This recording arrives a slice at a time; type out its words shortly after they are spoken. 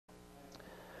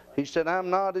He said, I'm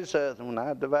not his other one.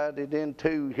 I divided in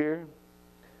two here.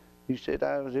 He said,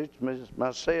 it's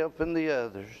myself and the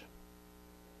others.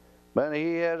 But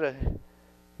he had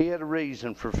a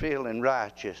reason for feeling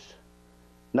righteous,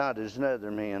 not as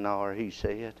other men are, he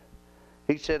said.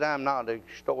 He said, I'm not an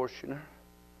extortioner.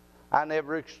 I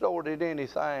never extorted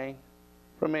anything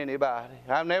from anybody.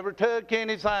 I've never took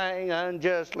anything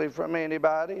unjustly from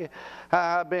anybody.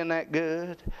 I've been that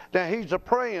good. Now he's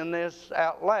praying this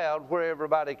out loud where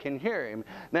everybody can hear him.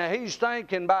 Now he's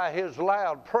thinking by his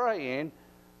loud praying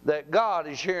that God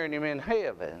is hearing him in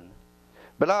heaven.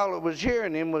 But all that was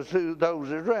hearing him was those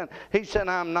that around. He said,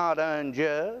 I'm not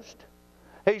unjust.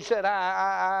 He said,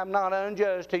 I'm not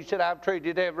unjust. He said, I've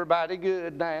treated everybody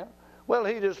good now. Well,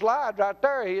 he just lied right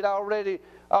there. He'd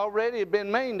already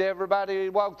been mean to everybody he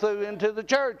walked through into the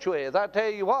church with. I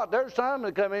tell you what, there's some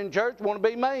that come in church want to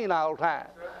be mean all the time.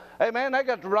 Amen. They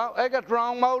got the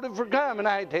wrong motive for coming,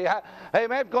 ain't they?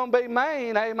 Amen. It's going to be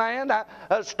mean. Amen.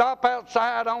 Stop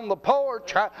outside on the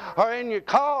porch or in your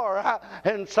car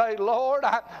and say, Lord,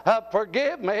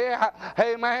 forgive me.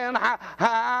 Amen.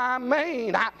 I'm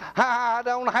mean. I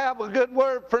don't have a good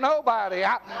word for nobody.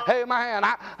 Amen.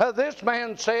 This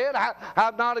man said,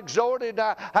 I've not extorted.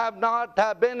 I've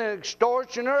not been an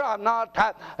extortioner. I've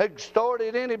not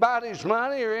extorted anybody's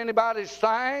money or anybody's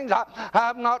things.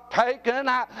 I've not taken.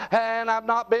 And I've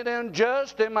not been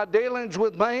unjust in my dealings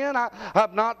with men.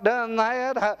 I've not done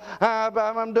that.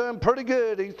 I'm doing pretty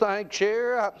good, he thinks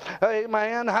here.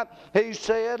 Amen. He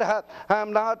said,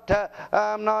 I'm not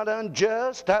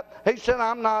unjust. He said,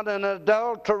 I'm not an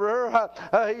adulterer.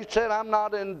 He said, I'm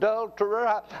not an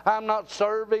adulterer. I'm not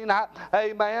serving.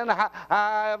 Amen.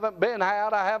 I haven't been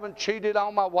out. I haven't cheated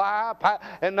on my wife.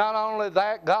 And not only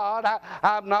that, God,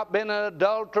 I've not been an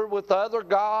adulterer with other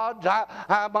gods.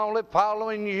 I'm only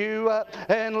following you.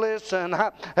 And listen,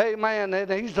 amen.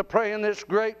 And he's praying this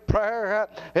great prayer,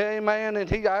 amen.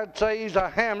 And I'd say he's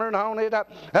hammering on it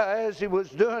as he was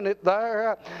doing it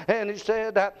there. And he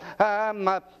said, I'm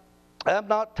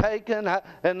not taken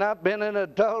and not been an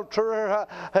adulterer.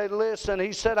 Hey, listen,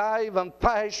 he said, I even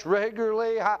fast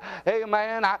regularly.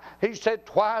 Amen. He said,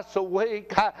 twice a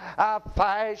week I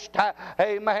fast.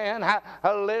 Amen.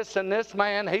 Listen, this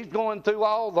man, he's going through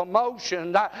all the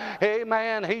motions.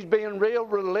 Amen. He's being real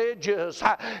religious.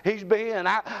 He's being,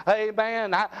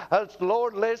 amen.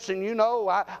 Lord, listen, you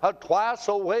know, twice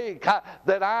a week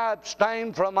that I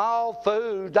abstain from all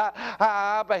food.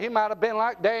 He might have been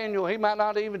like Daniel. He might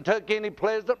not even took any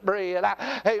pleasant bread,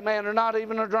 amen, or not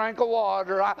even a drink of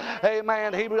water,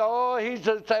 amen.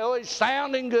 He's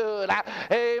sounding good,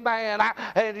 amen,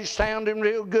 and he's sounding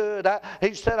real good.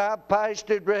 He said, I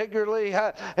fasted regularly.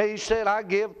 He said, I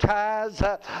give tithes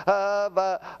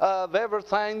of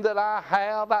everything that I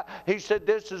have. He said,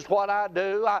 this is what I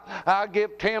do. I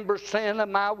give 10% of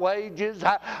my wages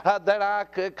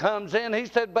that comes in. He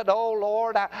said, but oh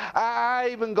Lord, I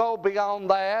even go beyond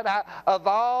that. Of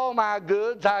all my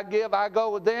goods I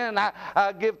go then,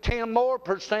 I give 10% more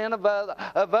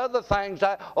of other things.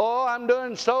 I'm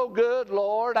doing so good,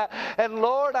 Lord. And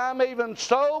Lord, I'm even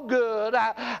so good,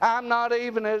 I'm not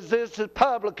even as this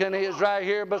publican is right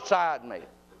here beside me.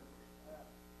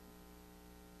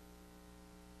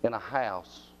 In a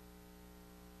house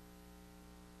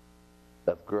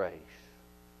of grace.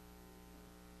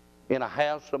 In a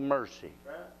house of mercy.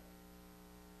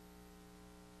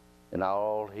 And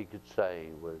all he could say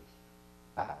was,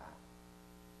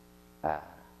 I.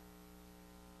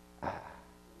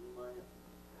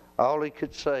 All he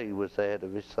could say was that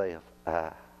of himself,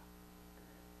 I.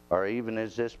 Or even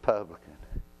as this publican,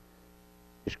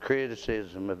 his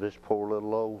criticism of this poor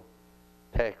little old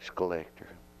tax collector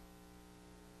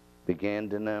began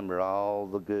to number all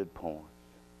the good points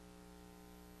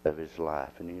of his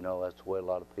life. And you know, that's the way a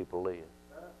lot of people live.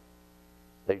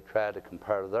 They try to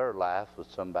compare their life with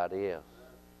somebody else.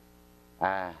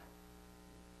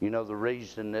 You know the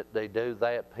reason that they do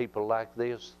that, people like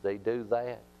this, they do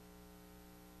that?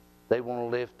 They want to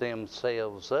lift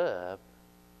themselves up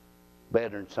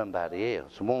better than somebody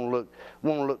else. Want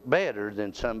to look better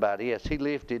than somebody else. He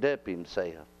lifted up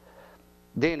himself.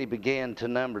 Then he began to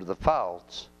number the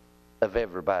faults of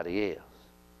everybody else.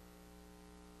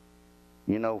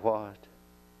 You know what?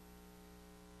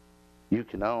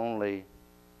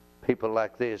 People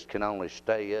like this can only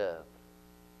stay up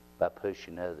by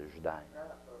pushing others down.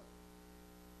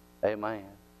 Amen.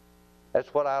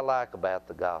 That's what I like about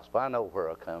the gospel. I know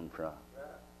where I come from.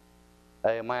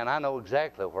 Amen. I know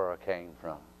exactly where I came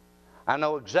from. I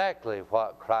know exactly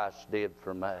what Christ did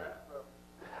for me.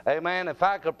 Amen. If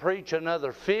I could preach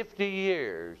another 50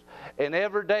 years and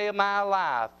every day of my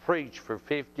life preach for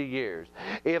 50 years.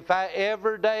 If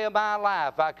every day of my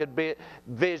life I could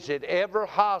visit every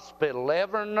hospital,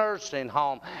 every nursing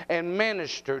home, and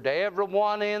minister to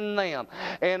everyone in them,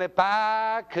 and if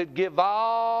I could give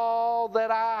all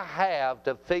that I have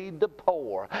to feed the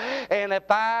poor, and if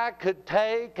I could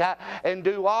take and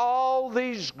do all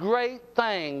these great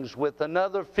things with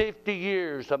another 50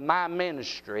 years of my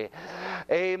ministry,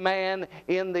 amen,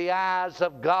 in the eyes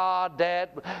of God,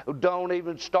 that don't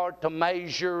even start to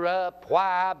measure up.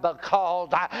 Why? Because,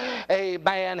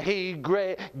 amen, He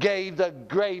gave the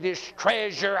greatest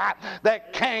treasure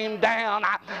that came down,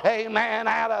 amen,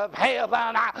 out of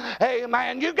heaven.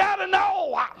 Amen. You got to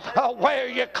know where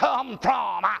you come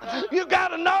from. You got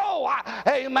to know,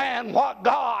 amen, what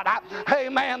God,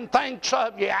 amen, thinks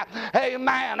of you.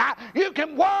 Amen. You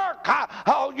can work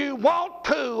all you want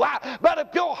to, but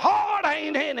if your heart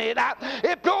ain't in it,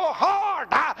 if your heart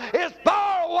is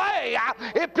far away,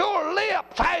 if your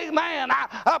lips, amen,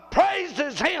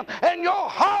 praises Him, and your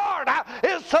heart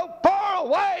is so far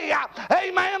away,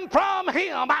 amen, from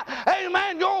Him,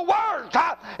 amen, your works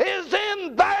is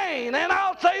in vain. And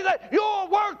I'll say that your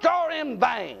works are in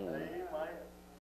vain.